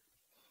Kaur.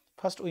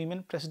 First women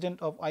president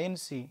of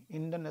INC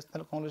Indian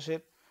national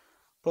কংগ্রেসের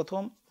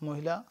প্রথম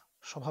মহিলা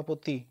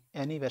সভাপতি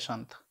অ্যানি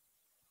বেসান্ত।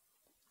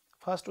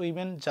 ফার্স্ট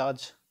উইমেন জাজ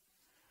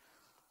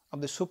অফ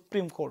দ্য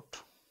সুপ্রিম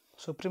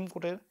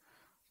কোর্টের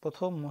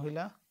প্রথম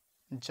মহিলা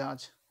জাজ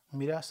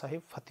মীরা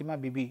সাহিব ফাতিমা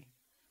বিবি।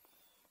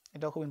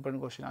 এটাও খুব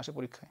ইম্পর্টেন্ট কোশ্চেন, আসে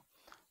পরীক্ষায়।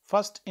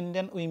 First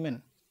Indian women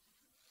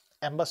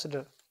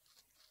ambassador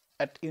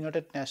at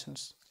United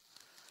Nations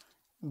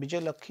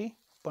Vijayalakshmi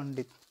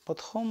পণ্ডিত।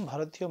 প্রথম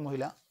ভারতীয়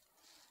মহিলা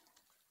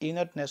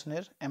ইউনাইটেড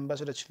নেশনের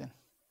অ্যাম্বাসেডর ছিলেন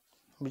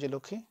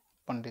বিজয়লক্ষ্মী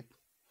পণ্ডিত।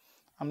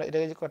 আমরা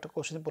এটাকে যে কয়েকটা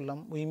কোশ্চেন পড়লাম,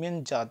 উইমেন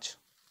জাজ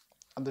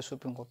অফ দ্য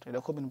সুপ্রিম কোর্ট, এটা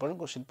খুব ইম্পর্টেন্ট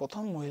কোশ্চেন।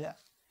 প্রথম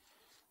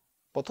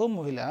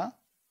মহিলা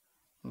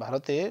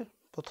ভারতের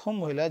প্রথম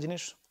মহিলা যিনি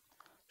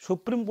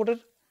সুপ্রিম কোর্টের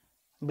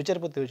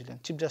বিচারপতি হয়েছিলেন,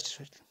 চিফ জাস্টিস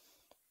হয়েছিলেন।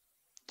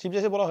 চিফ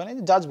জাস্টিস বলা হয় না,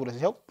 জাজ বলেছে,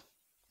 হোক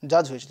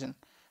জাজ হয়েছিলেন,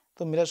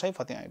 তো মীরা সাহেব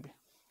ফাতিমা বিবি।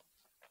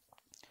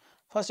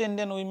 First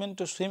Indian women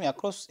to swim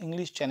across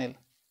English channel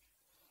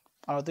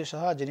আরতি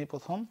সাহা, যিনি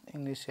প্রথম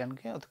ইংলিশ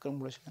চ্যানেলকে অতিক্রম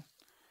করেছিলেন।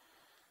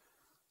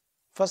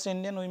 First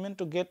Indian women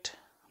to get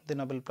the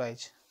Nobel prize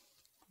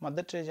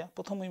mother Teresa,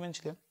 প্রথম উইমেন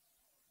ছিলেন,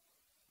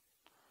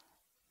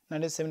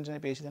 1979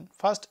 পেয়েছিলেন।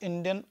 First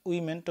Indian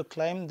women to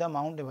climb the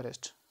Mount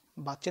Everest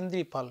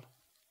Bachendri পাল,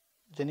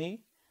 যিনি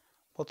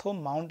প্রথম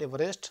মাউন্ট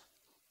এভারেস্ট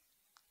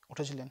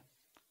উঠেছিলেন,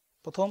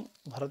 প্রথম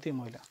ভারতীয়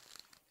মহিলা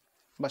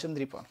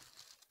বাচেন্দ্রী পাল।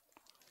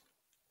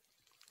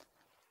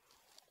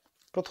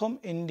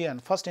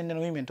 First Indian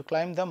women to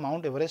climb the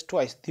Mount Everest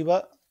twice,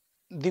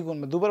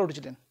 দুবার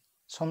উঠেছিলেন,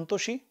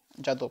 সন্তোষী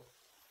যাদব,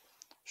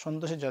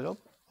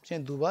 যিনি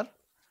দুবার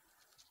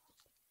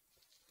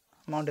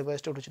মাউন্ট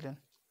এভারেস্টে উঠেছিলেন।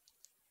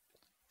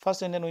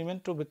 First Indian women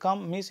to become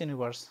miss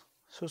universe,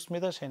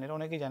 Susmita সেনের,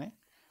 অনেকেই জানে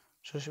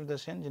সুস্মিতা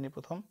সেন যিনি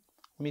প্রথম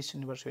মিস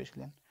ইউনিভার্স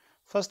হয়েছিলেন।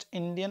 First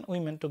Indian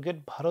women to get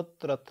Bharat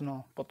Ratna,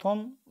 প্রথম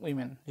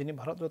উইমেন যিনি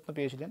ভারত রত্ন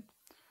পেয়েছিলেন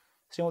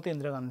শ্রীমতী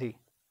ইন্দিরা গান্ধী,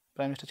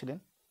 প্রাইম মিনিস্টার ছিলেন।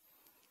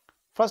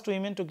 First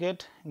women to get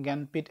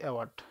Jnanpith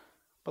award,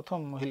 প্রথম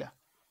মহিলা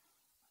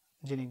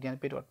যিনি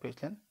জ্ঞানপীঠ অ্যাওয়ার্ড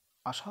পেয়েছিলেন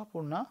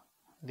আশাপূর্ণা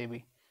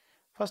দেবী।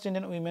 First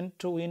Indian women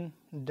to win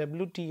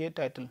WTA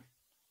title,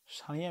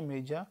 Sania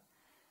Mirza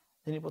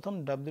যিনি প্রথম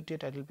WTA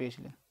টাইটেল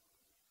পেয়েছিলেন।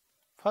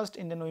 First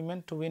Indian women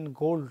to win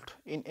gold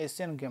in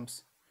Asian games,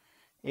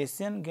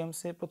 Asian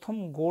গেমসে প্রথম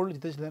গোল্ড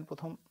জিতেছিলেন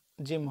প্রথম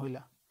যে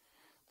মহিলা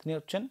তিনি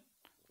হচ্ছেন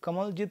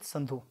কমলজিৎ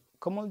সান্ধু।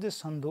 কমলজিৎ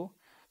সান্ধু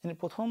যিনি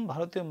প্রথম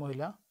ভারতীয়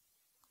মহিলা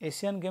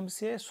এশিয়ান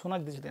গেমসে সোনা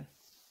জিতেছিলেন,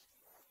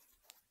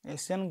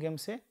 এশিয়ান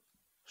গেমসে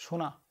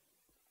সোনা,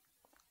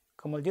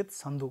 Kamaljit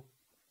Sandhu.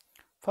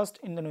 First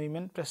Indian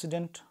women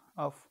president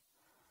of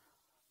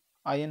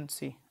INC,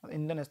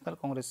 Indian national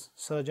Congress,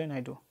 Sarojini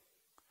Naidu.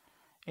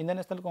 Indian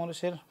national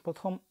কংগ্রেসের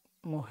প্রথম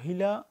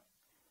মহিলা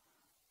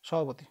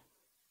সভাপতি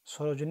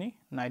সরোজিনী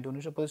নাইডু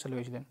 1925 সালে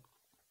হয়েছিলেন।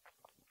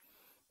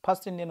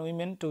 First Indian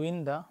women to win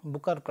the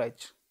Booker prize,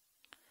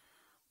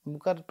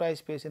 Booker prize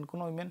পেয়েছেন কোন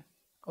women?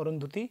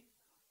 Arundhati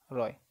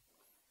Roy.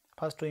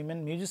 First women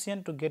musician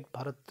to get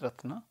Bharat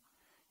Ratna,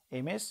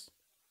 MS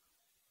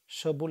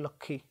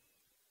শবুলক্ষী,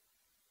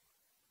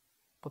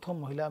 প্রথম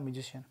মহিলা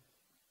মিউজিশিয়ান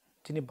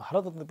যিনি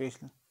ভারত রত্ন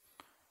পেয়েছিলেন।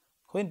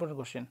 খুব ইম্পর্টেন্ট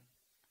কোশ্চেন,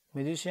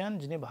 মিউজিশিয়ান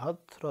যিনি ভারত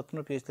রত্ন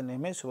পেয়েছিলেন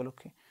MS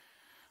শবুলক্ষী।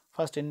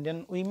 First Indian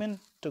women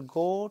to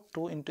go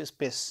to into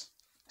space,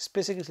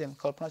 স্পেসে গেছিলেন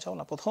কল্পনা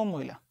চাওলা, প্রথম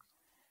মহিলা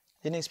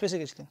যিনি স্পেসে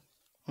গেছিলেন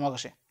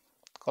মহাকাশে,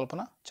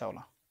 কল্পনা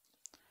চাওলা।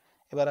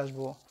 এবার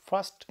আসবো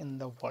ফার্স্ট ইন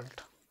দ্য ওয়ার্ল্ড,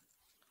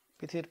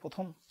 পৃথিবীর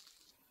প্রথম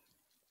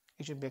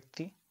কিছু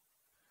ব্যক্তি।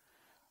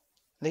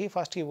 দেখি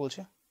ফার্স্ট কি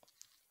বলছে।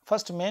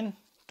 First main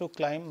to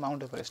climb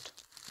Mount Everest,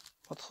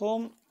 প্রথম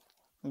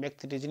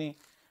ব্যক্তিটি যিনি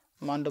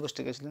মাউন্ট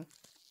এভারেস্টে গেছিলেন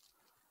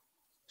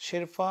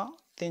Sherpa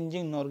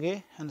Tenzing Norgay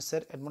and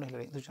sir Edmund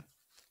Hillary, দুজন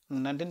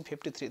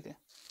 1953-তে।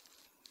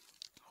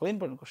 খুব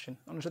ইম্পর্টেন্ট কোশ্চেন,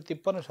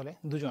 1953 সালে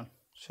দুজন,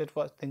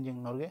 Sherpa Tenzing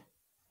Norgay,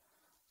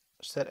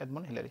 sir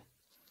Edmund Hillary.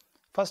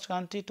 First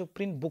country to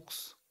print books,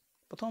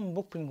 প্রথম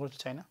বুক প্রিন্ট করেছে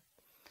China.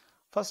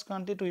 First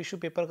country to issue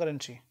paper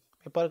currency,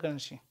 paper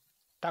currency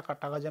টাকা,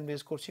 টাকা যে আমরা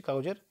ইউজ করছি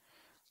কাগজের,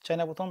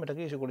 চায়না প্রথম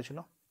এটাকে ইস্যু করেছিল।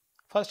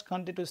 First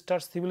country to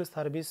start civil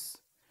service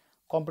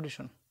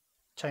competition,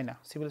 China.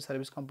 Civil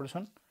service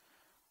competition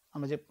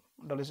আমরা যে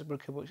WC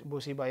পরীক্ষা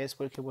বসি বা IAS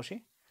পরীক্ষা বসি,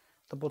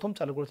 তো প্রথম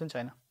চালু করেছেন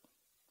China.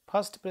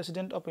 First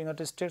president of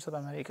United states of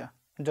America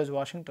George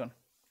Washington,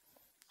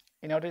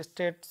 United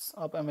states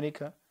of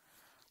America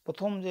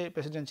প্রথম যে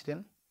প্রেসিডেন্ট ছিলেন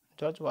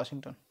George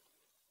Washington.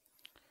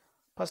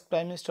 First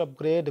prime minister of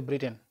great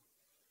Britain,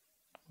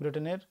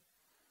 ব্রিটেনের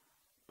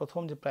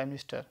প্রথম যে প্রাইম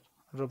মিনিস্টার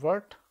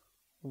রবার্ট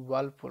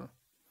ওয়ালপুল,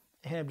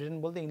 এখানে ব্রিটেন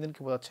বলতে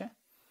ইংল্যান্ডকে বোঝাচ্ছে,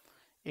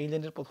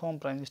 ইংল্যান্ডের প্রথম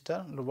prime minister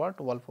Robert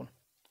ওয়ালপুল।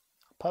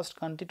 First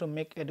country to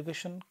make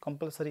education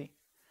compulsory,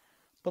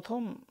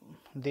 প্রথম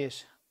দেশ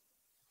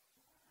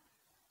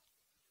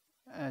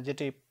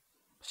যেটি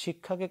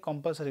শিক্ষাকে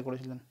কম্পালসারি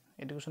করেছিলেন,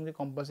 এডুকেশনকে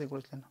কম্পালসারি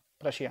করেছিলেন,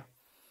 Russia.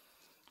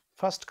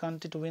 First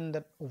country to win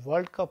the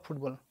world cup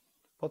football,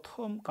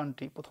 প্রথম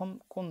কান্ট্রি, প্রথম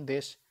কোন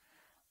দেশ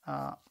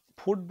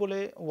ফুটবলে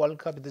ওয়ার্ল্ড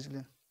কাপ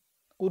জিতেছিলেন?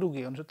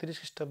 উরুগুয়ে, 1930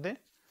 খ্রিস্টাব্দে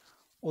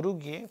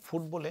উরুগুয়ে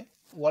ফুটবলে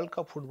ওয়ার্ল্ড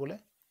কাপ ফুটবলে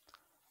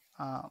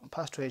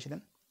ফার্স্ট হয়েছিলেন,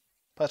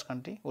 first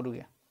country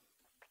Uruguay.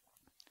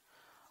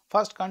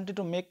 First country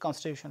to make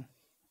constitution,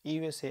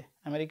 USA,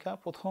 America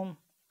প্রথম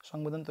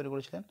সংবিধান তৈরি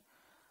করেছিলেন।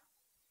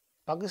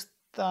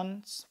 Pakistan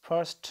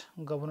first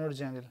governor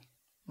general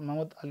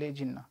Mohammad Ali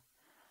Jinnah.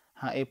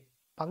 হ্যাঁ, এই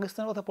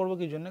পাকিস্তানের কথা পড়বো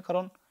কি জন্য,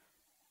 কারণ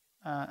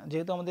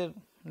যেহেতু আমাদের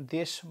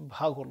দেশ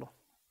ভাগ হলো,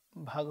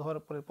 ভাগ হওয়ার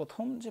পরে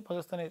প্রথম যে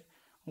পাকিস্তানের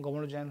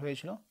গভর্নর জেনারেল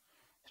হয়েছিল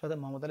সেটা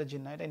মোহাম্মদ আলী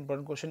জিন্নাহ, এটা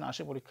ইম্পর্টেন্ট কোশ্চেন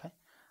আসে পরীক্ষায়।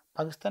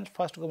 Pakistan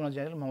first governor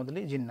general Mohammad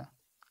Ali Jinnah.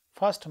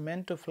 First man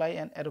to fly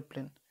an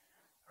aeroplane,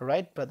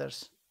 right brothers,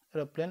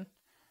 aeroplane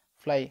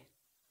fly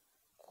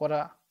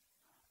করা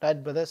right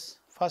brothers,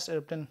 first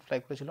aeroplane fly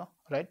করেছিল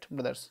right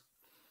brothers.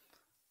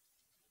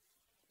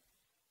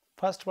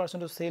 First person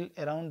to sell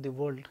around the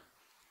world,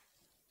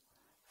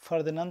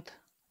 Ferdinand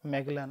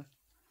Magellan.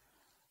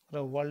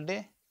 ওয়ার্ল্ডে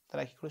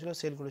তারা কী করেছিল?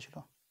 Sell করেছিল,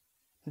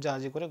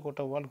 জাহাজে করে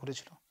গোটা world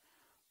ঘুরেছিল,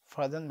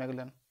 Ferdinand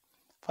Magellan.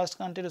 First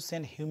country to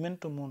send human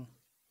to moon,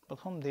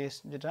 প্রথম দেশ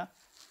যেটা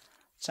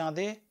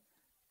চাঁদে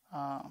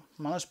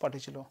মানুষ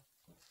পাঠিয়েছিল,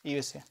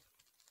 USA।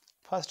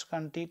 First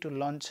country to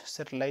launch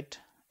satellite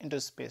into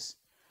space,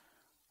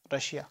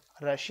 Russia.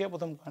 Russia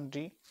প্রথম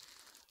কান্ট্রি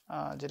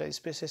যেটা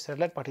স্পেসে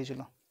স্যাটেলাইট পাঠিয়েছিল,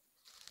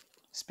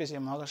 স্পেসে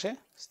মহাকাশে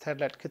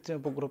স্যাটেলাইট কৃত্রিম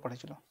উপগ্রহ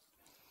পাঠিয়েছিল।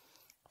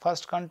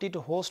 First country to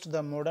host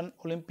the modern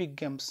Olympic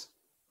games,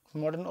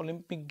 modern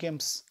Olympic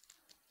games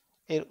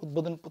এর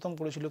উদ্বোধন প্রথম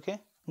করেছিল কে?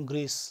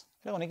 গ্রিস।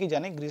 এটা অনেকেই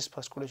জানে, গ্রিস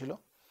ফার্স্ট করেছিল।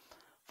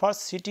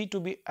 First city two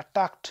B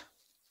attacked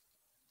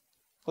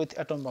with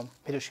atom bomb,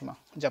 Hiroshima,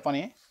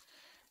 জাপানে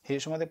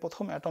হিরোশিমাতে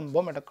প্রথম অ্যাটম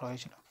বম অ্যাটাক করা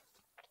হয়েছিল।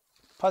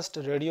 ফার্স্ট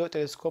রেডিও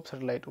টেলিস্কোপ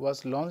স্যাটেলাইট ওয়াজ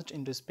লঞ্চড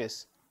ইন্টু স্পেস,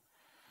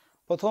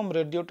 প্রথম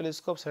রেডিও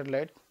টেলিস্কোপ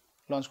স্যাটেলাইট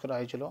লঞ্চ করা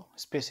হয়েছিল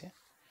স্পেসে,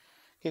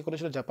 কে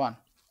করেছিল? Japan.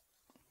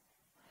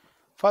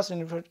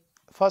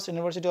 First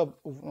university of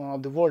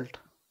the world,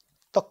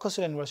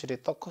 Takshashila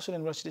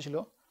university ছিল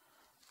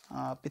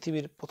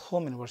পৃথিবীর প্রথম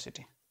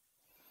university.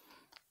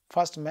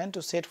 First man to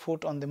set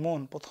foot on the moon,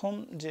 প্রথম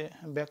যে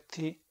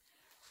ব্যক্তি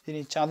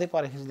যিনি চাঁদে পা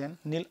রেখেছিলেন,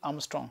 Neil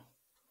Armstrong.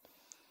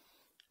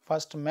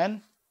 First man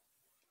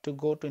to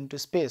go to into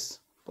space,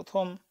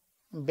 প্রথম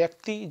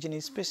ব্যক্তি যিনি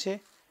স্পেসে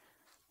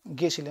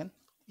গিয়েছিলেন,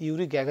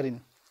 Yuri Gagarin.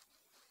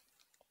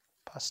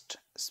 First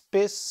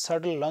space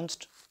shuttle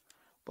launched,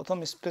 প্রথম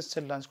স্পেস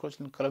শাটল লঞ্চ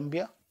করেছিলেন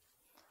Colombia.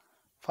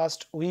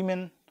 First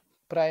women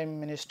prime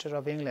minister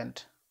of England,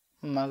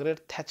 Margaret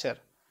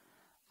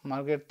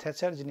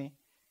Thatcher, যিনি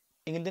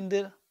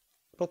ইংল্যান্ডের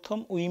প্রথম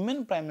উইমেন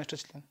প্রাইম মিনিস্টার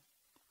ছিলেন।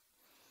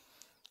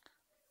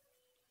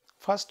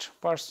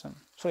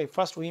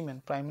 First women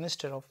prime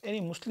minister of any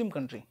Muslim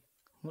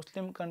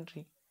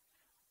country,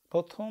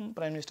 প্রথম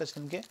প্রাইম মিনিস্টার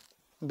ছিলেন কে?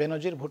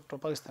 বেনজির ভুট্টো,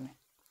 পাকিস্তানে।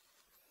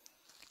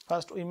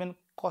 First women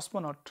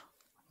cosmonaut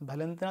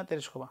Valentina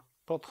Tereshkova,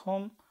 প্রথম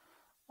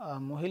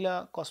মহিলা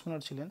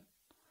কসমোনট ছিলেন,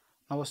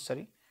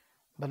 নভশ্চারী,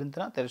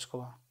 Valentina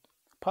Tereshkova.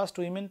 First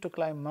women to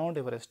climb Mount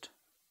Everest,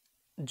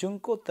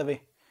 জুঙ্কো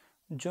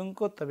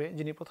তাবে,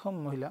 যিনি প্রথম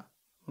মহিলা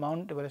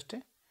মাউন্ট এভারেস্টে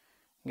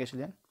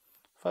গিয়েছিলেন।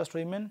 First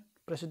women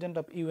president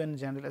of UN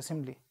general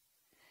assembly,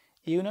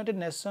 United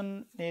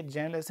নেশনের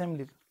general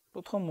অ্যাসেম্বলির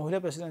প্রথম মহিলা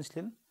প্রেসিডেন্ট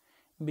ছিলেন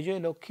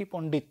বিজয়লক্ষ্মী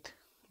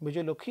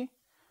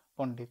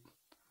পণ্ডিত।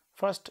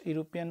 First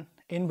European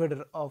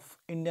ইনভেডার of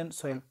Indian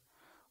soil,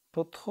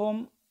 প্রথম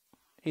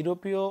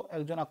ইউরোপীয়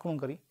একজন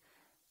আক্রমণকারী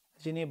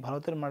যিনি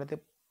ভারতের মাটিতে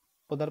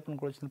পদার্পণ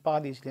করেছিলেন, পা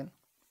দিয়েছিলেন।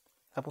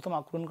 তার প্রথম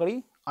আক্রমণকারী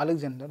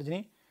আলেকজান্ডার, যিনি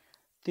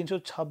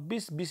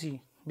 326 BC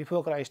বিফোর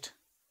ক্রাইস্ট,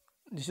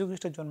 যীশু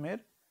খ্রিস্টের জন্মের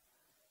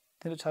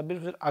 326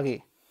 বছর আগে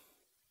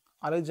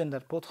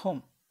আলেকজান্ডার প্রথম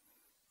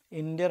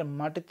ইন্ডিয়ার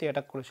মাটিতে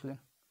অ্যাটাক করেছিলেন,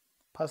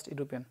 first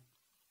European.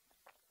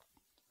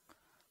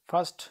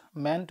 First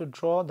man to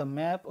draw the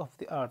map of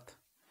the আর্থ,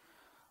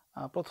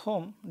 প্রথম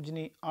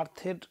যিনি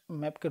আর্থের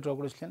ম্যাপকে ড্র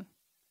করেছিলেন,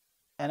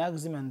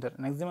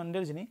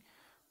 অ্যানাক্সিম্যান্ডার, যিনি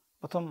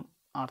প্রথম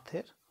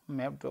আর্থের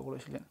ম্যাপ ড্র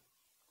করেছিলেন।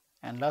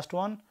 And last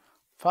one,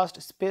 first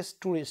space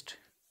tourist,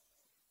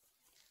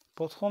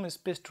 প্রথম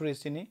স্পেস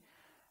ট্যুরিস্ট যিনি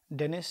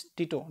ডেনিস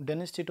টিটো,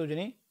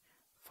 যিনি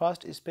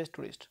ফার্স্ট স্পেস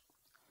ট্যুরিস্ট।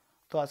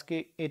 তো আজকে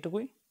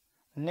এইটুকুই,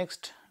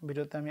 নেক্সট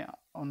ভিডিওতে আমি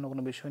অন্য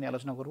কোনো বিষয় নিয়ে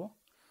আলোচনা করব।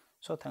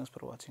 So thanks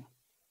for watching.